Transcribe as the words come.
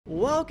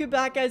Welcome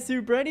back guys to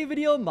a brand new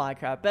video of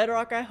Minecraft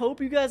Bedrock. I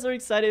hope you guys are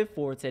excited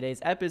for today's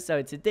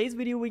episode. Today's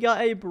video we got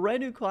a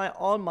brand new client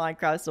on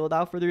Minecraft, so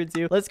without further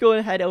ado, let's go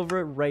and head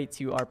over right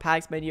to our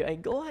packs menu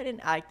and go ahead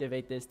and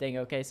activate this thing.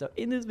 Okay, so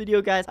in this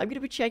video guys, I'm gonna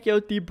be checking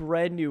out the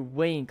brand new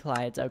Wayne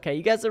client. Okay,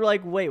 you guys are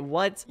like, wait,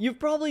 what? You've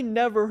probably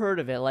never heard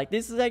of it. Like,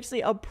 this is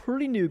actually a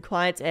pretty new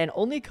client and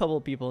only a couple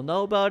of people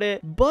know about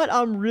it, but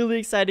I'm really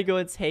excited to go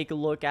and take a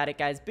look at it,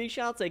 guys. Big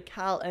shout out to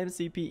Cal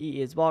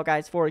mcpe as well,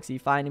 guys, for actually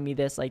finding me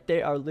this. Like,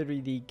 they are literally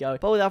the go.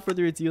 But without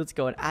further ado, let's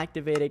go and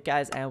activate it,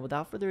 guys. And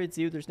without further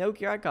ado, there's no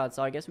gear icon,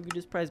 so I guess we can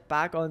just press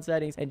back on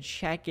settings and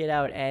check it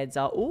out. And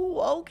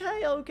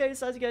okay,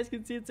 so as you guys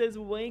can see, it says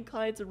Wayne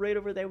clients right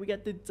over there. We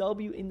got the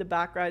W in the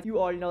background. You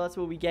already know that's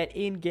what we get.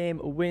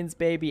 In-game wins,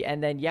 baby.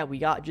 And then yeah, we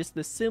got just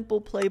the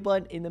simple play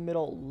button in the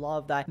middle.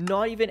 Love that.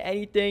 Not even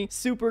anything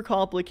super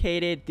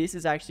complicated. This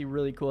is actually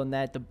really cool. And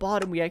then at the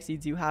bottom, we actually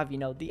do have, you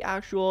know, the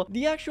actual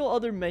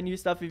other menu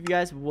stuff if you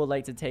guys would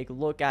like to take a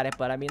look at it.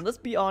 But I mean, let's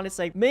be honest,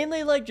 like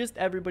mainly like just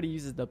everybody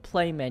uses the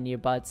play menu.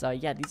 But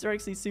yeah, these are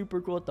actually super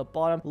cool at the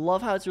bottom.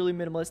 Love how it's really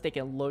minimalistic.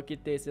 And look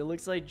at this, it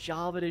looks like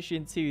Java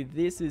Edition 2.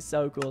 This is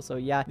so cool. So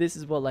yeah, this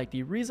is what like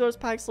the resource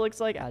packs looks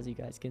like, as you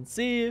guys can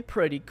see.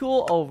 Pretty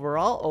cool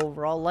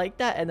overall like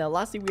that. And then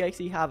lastly, we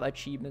actually have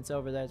achievements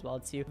over there as well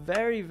too.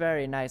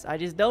 Very nice. I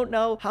just don't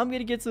know how I'm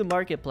gonna get to the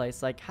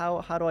marketplace. Like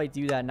how do I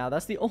do that now?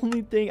 That's the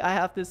only thing I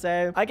have to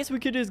say. I guess we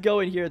could just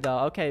go in here though.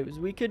 Okay,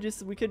 we could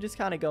just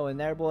kind of go in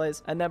there,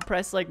 boys, and then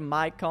press like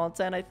my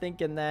content, I think,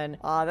 and then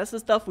that's the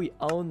stuff we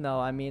own though.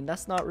 I mean,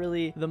 that's not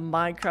really the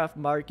Minecraft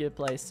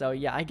marketplace. So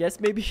yeah, I guess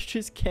maybe you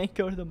just can't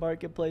go to the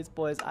marketplace,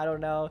 boys. I don't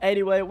know.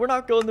 Anyway, we're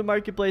not going to the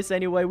marketplace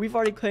anyway. We've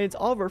already claimed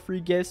all of our free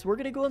gifts. We're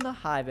gonna go in the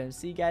Hive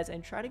MC, guys,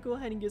 and try to go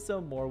ahead and get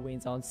some more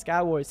wins on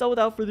Skywars. So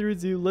without further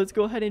ado, let's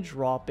go ahead and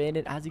drop in.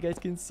 And as you guys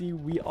can see,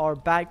 we are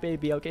back,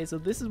 baby. Okay, so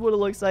this is what it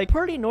looks like.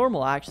 Pretty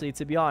normal, actually,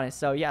 to be honest.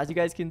 So yeah, as you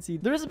guys can see,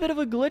 there's a bit of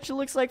a glitch, it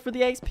looks like, for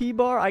the XP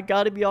bar. I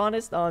gotta be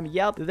honest.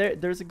 Yep,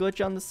 there's a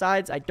glitch on the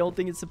sides. I don't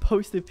think it's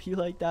supposed to be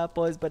like that,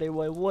 boys. But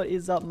anyway, what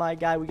is up, my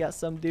guy? We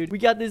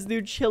got this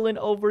dude chilling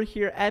over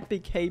here.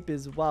 Epic cape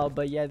as well.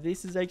 But yeah,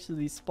 this is actually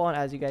the spawn,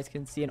 as you guys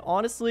can see. And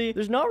honestly,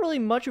 there's not really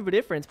much of a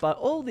difference. But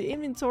oh, the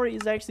inventory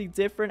is actually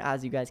different,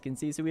 as you guys can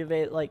see. So we have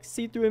a like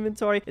see-through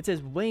inventory. It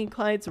says Wayne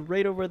clients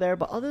right over there.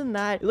 But other than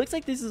that, it looks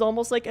like this is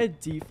almost like a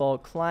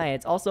default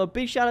client. Also, a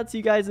big shout out to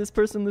you guys. This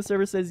person in the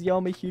server says, yo,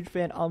 I'm a huge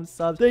fan. I'm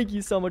subs. Thank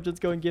you so much. Let's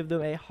go and give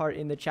them a heart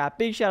in the chat.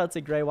 Big shout out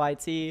to Grey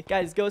YT.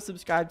 Guys, go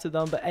subscribe to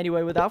them. But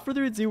anyway, without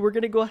further ado, we're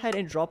gonna go ahead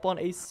and drop on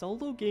a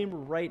solo game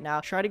right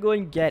now. Try to go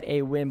and get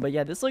a win. But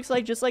yeah, this looks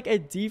like just like a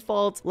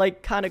default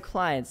like kind of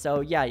client.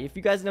 So yeah, if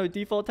you guys know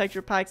default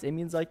texture packs, it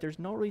means like there's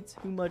not really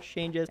too much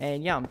changes.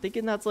 And yeah, I'm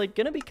thinking that's like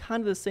gonna be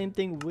kind of the same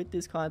thing with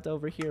this client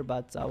over here.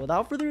 But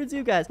without further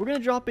ado, guys, we're gonna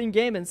drop in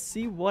game and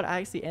see what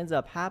actually ends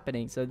up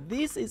happening. So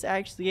this is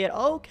actually it.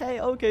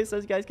 Okay, so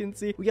as you guys can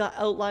see, we got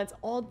outlines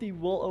on the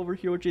wall over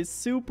here, which is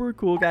super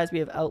cool, guys. We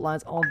have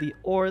outlines on the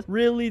earth.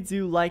 Really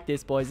do like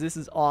this, boys. This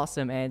is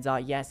awesome. And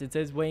yes, it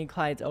says Wayne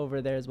client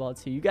over there as well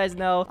too. You guys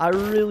know I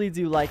really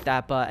do like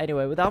that. But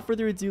anyway, without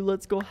further ado,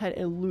 let's go ahead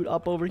and loot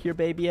up over here,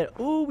 baby. And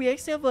oh, we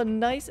actually have a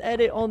nice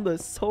edit on the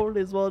sword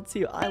as well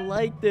too. I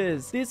like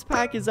this. This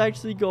pack is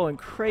actually going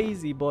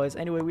crazy, boys.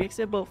 Anyway, we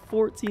actually have about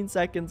 14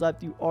 seconds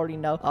left. You already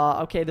know.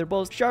 Okay, they're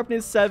both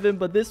sharpness 7,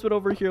 but this one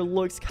over here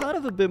looks kind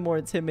of a bit more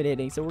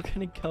intimidating, so we're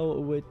gonna go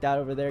with that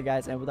over there,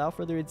 guys. And without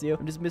further ado,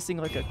 I'm just missing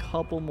like a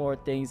couple more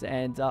things.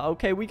 And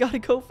okay, we gotta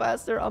go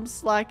faster. I'm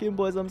slacking,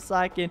 boys. I'm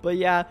slacking. But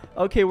yeah,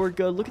 okay, we're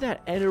good. Look at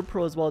that Ender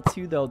Pro as well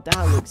too, though.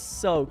 That looks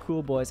so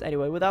cool, boys.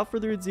 Anyway, without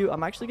further ado,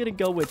 I'm actually gonna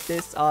go with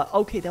this.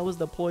 Okay, that was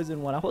the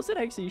poison one. I wasn't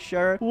actually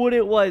sure what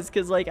it was,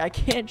 because like I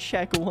can't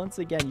check once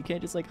again. You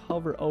can't just like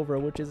hover over,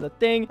 which is a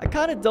thing I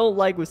kind of don't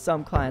like with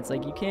some clients.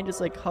 Like you can't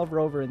just like hover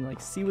over and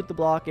like see what the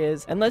block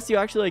is unless you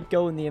actually like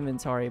go in the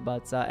inventory.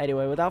 But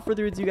anyway, without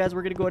further ado, guys,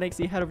 we're gonna go and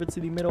actually head over to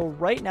the middle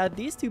right now.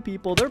 These two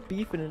people, they're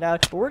beefing it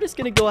out, but we're just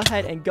gonna go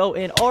ahead and go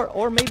in,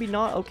 or maybe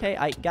not.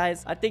 Okay,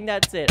 guys, I think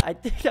that's it. I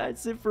think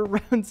that's it for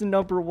rounds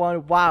number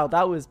 1. Wow,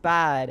 that was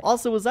bad.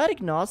 Also, was that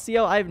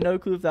Ignacio? I have no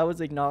clue if that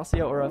was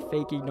Ignacio or a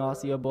fake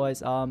Ignacio,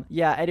 boys.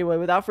 Yeah, anyway,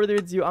 without further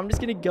ado, I'm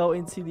just gonna go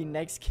into the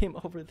next game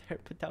over there.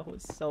 But that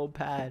was so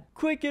bad.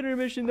 Quick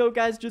intermission though,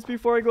 guys, just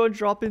before I go and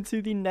drop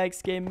into the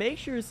next game. Make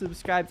sure you're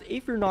subscribed.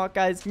 If you're not,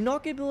 guys, you're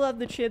not gonna be able to have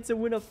the chance to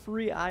win a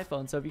free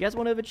iPhone. So if you guys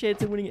want to have a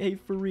chance of winning a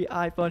free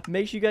iPhone,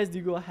 make sure you guys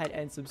do go ahead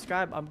and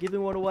subscribe. I'm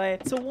giving one away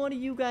to one of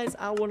you guys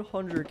at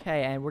 100k,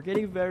 and we're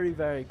getting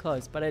very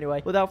close. But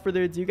anyway, without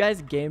further ado,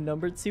 guys, game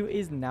number 2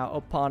 is now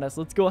upon us.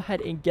 Let's go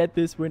ahead and get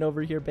this win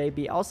over here,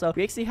 baby. Also,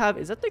 we actually have,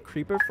 is that the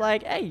creeper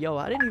flag? Hey, yo,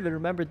 I didn't even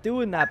remember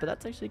doing that, but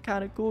that's actually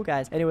kind of cool,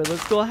 guys. Anyway,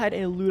 let's go ahead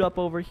and loot up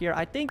over here.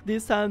 I think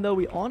this time though,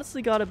 we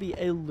honestly gotta be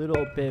a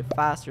little bit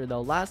faster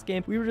though. Last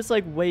game we were just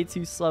like way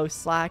too slow,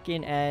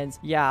 slacking, and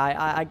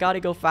yeah, I gotta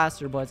go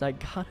faster, boys. I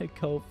gotta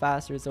go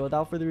faster. So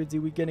without further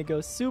ado, we're gonna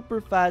go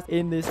super fast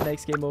in this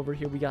next game over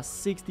here. We got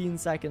 16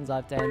 seconds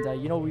left,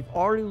 and you know, we've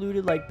already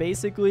looted like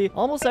basically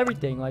almost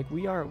everything. Like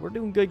we're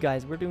doing good,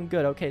 guys. We're doing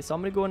good. Okay, so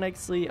I'm gonna go one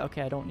actually.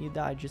 Okay, I don't need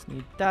that. I just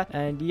need that.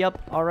 And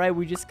yep. All right,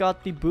 we just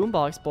got the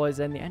boombox, boys,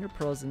 and the ender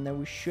pearls, and then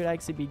we should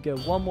actually be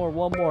good. One more.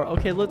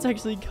 Okay, let's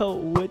actually go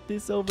with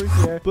this over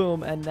here.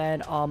 Boom. And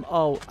then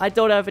oh, I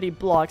don't have any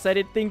blocks. I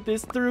didn't think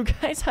this through,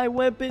 guys. I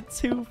went a bit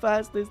too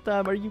fast this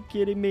time. Are you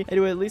kidding me?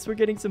 Anyway, at least we're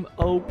getting some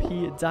OP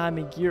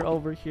diamond gear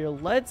over here.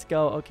 Let's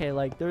go. Okay,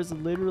 like there's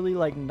literally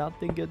like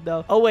nothing good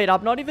though. Oh wait,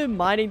 I'm not even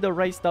mining the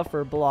right stuff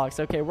for blocks.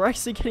 Okay, we're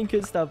actually getting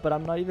good stuff, but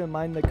I'm not even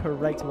mining the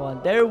correct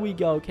one. There we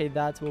go. Okay,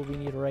 that's what we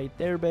need right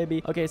there,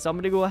 baby. Okay, so I'm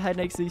gonna go ahead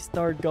and actually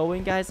start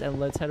going, guys, and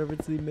let's head over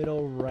to the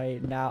middle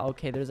right now.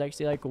 Okay, there's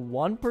actually like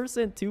one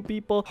person, two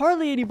people,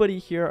 hardly anybody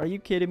here. Are you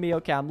kidding me?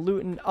 Okay, I'm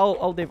looting.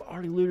 Oh, they've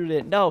already looted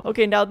it. No.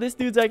 Okay, now this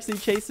dude's actually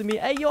chasing me.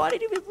 Hey, yo, I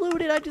didn't even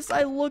loot it.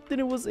 I looked and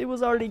it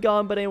was already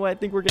gone. But anyway, I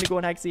think we're gonna go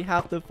and actually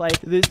have to fight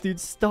this dude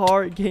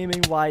Star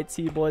Gaming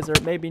YT, boys, or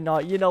maybe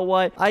not. You know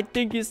what? I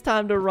think it's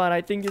time to run.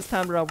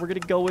 We're gonna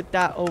go with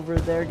that over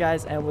there,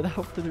 guys. And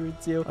without further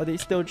ado, are they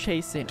still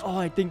chasing? Oh,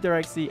 I think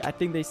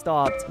they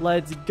stopped.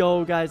 Let's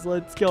go, guys.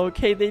 Let's go.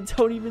 Okay, they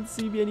don't even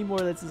see me anymore.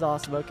 This is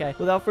awesome. Okay,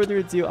 without further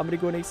ado, I'm gonna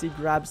go and actually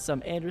grab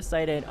some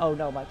andesite. And oh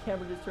no, my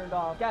camera just turned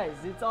off. Guys,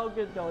 it's all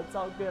good though. It's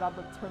all good. I'm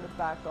gonna turn it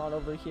back on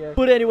over here.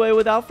 But anyway,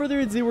 without further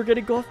ado, we're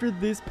gonna go after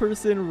this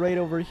person right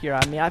over here.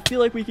 I mean, I feel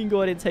like we can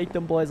go ahead and take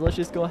them, boys. Let's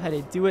just go ahead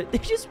and do it. They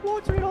just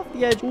walked right off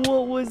the edge.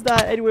 What was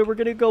that? Anyway, we're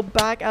gonna go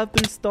back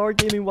after Star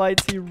Gaming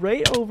YT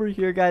right over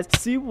here, guys.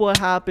 See what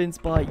happens.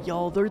 But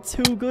yo, they're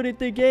too good at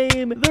the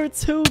game. They're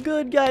too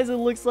good, guys. It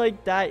looks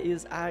like that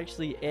is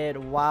actually it.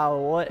 Wow,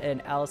 what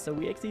an L. So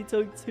we actually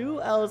took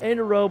 2 L's in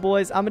a row,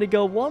 boys. I'm gonna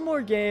go one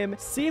more game,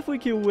 see if we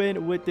can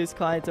win with this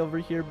client over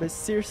here. But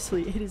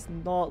seriously, it is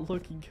not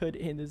looking good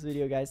in this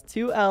video, guys.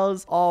 2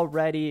 L's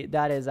already.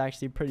 That is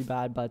actually pretty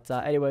bad. But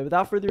anyway,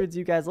 without further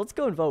ado, guys, let's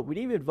go and vote. We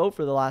didn't even vote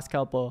for the last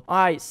couple. All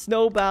right,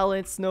 snow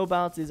balance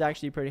is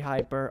actually pretty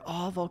hyper.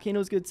 Oh,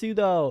 volcano's good too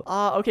though.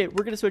 Okay,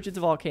 we're gonna switch it to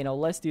volcano.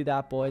 Let's do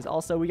that, boys.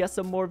 Also, we got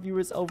some more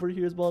viewers over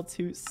here as well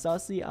too.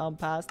 Sussy on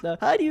pasta.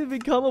 How do you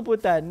even come up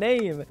with that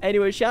name?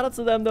 Anyway, shout out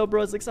to them though,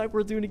 bros. Looks like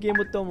we're doing a game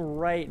with them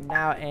right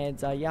now,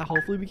 and yeah,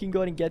 hopefully we can go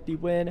ahead and get the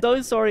win.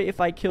 So sorry if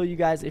I kill you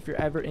guys if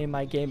you're ever in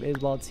my game as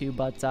well too,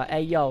 but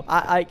hey, yo,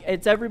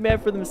 it's every man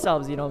for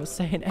themselves, you know what I'm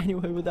saying?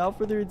 Anyway, without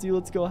further ado,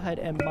 let's go ahead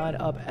and mine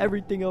up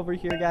everything over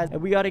here, guys,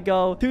 and we gotta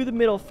go through the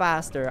middle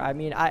faster. I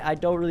mean, I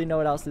don't really know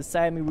what else to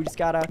say. I mean, we just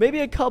gotta maybe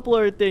a couple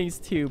other things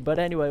too, but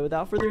anyway,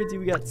 without further ado,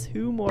 we got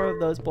 2 more of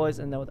those, boys,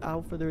 and then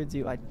without further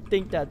ado, I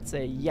think that's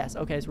a yes.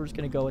 Okay, so we're just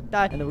gonna go with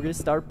that, and then we're gonna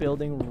start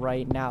building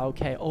right now.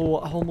 Okay. Oh,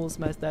 I almost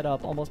messed that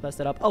up.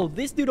 Oh,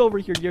 this dude over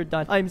here, you're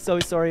done. I'm so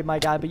sorry, my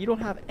guy, but you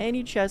don't have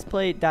any chest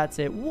plate. That's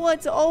it.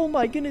 What? Oh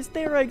my goodness,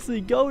 they're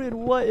actually goated.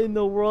 What in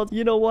the world?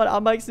 You know what?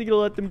 I'm actually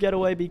gonna let them get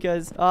away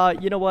because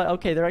you know what?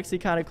 Okay, they're actually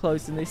kind of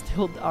close and they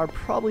still are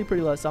probably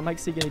pretty low, so I'm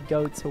actually gonna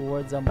go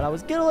towards them. But I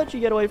was gonna let you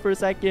get away for a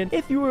second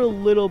if you were a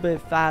little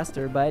bit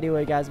faster. But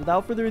anyway, guys,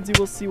 without further ado,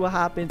 we'll see what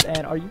happens.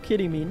 And are you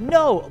kidding me?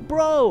 No,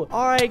 bro.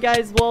 All right,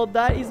 guys, well,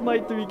 that is my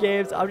 3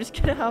 games. I'm just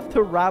gonna have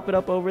to wrap it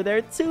up over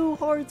there. 2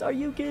 hearts. Are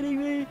you kidding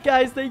me?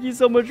 Guys, thank you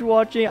so much for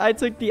watching. I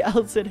took the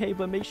L today,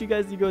 but make sure you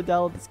guys do go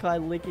download this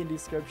code, link in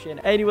description.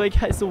 Anyway,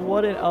 guys, so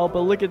what an L.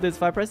 But look at this.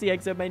 If I press the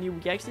exit menu,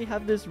 we actually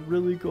have this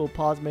really cool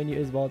pause menu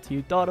as well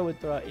too. Thought I would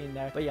throw it in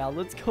there. But yeah,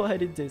 let's go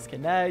ahead and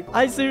disconnect.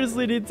 I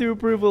seriously need to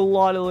improve a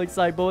lot, it looks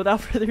like. But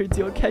without further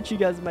ado, I'll catch you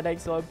guys in my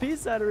next one.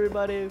 Peace out,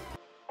 everybody.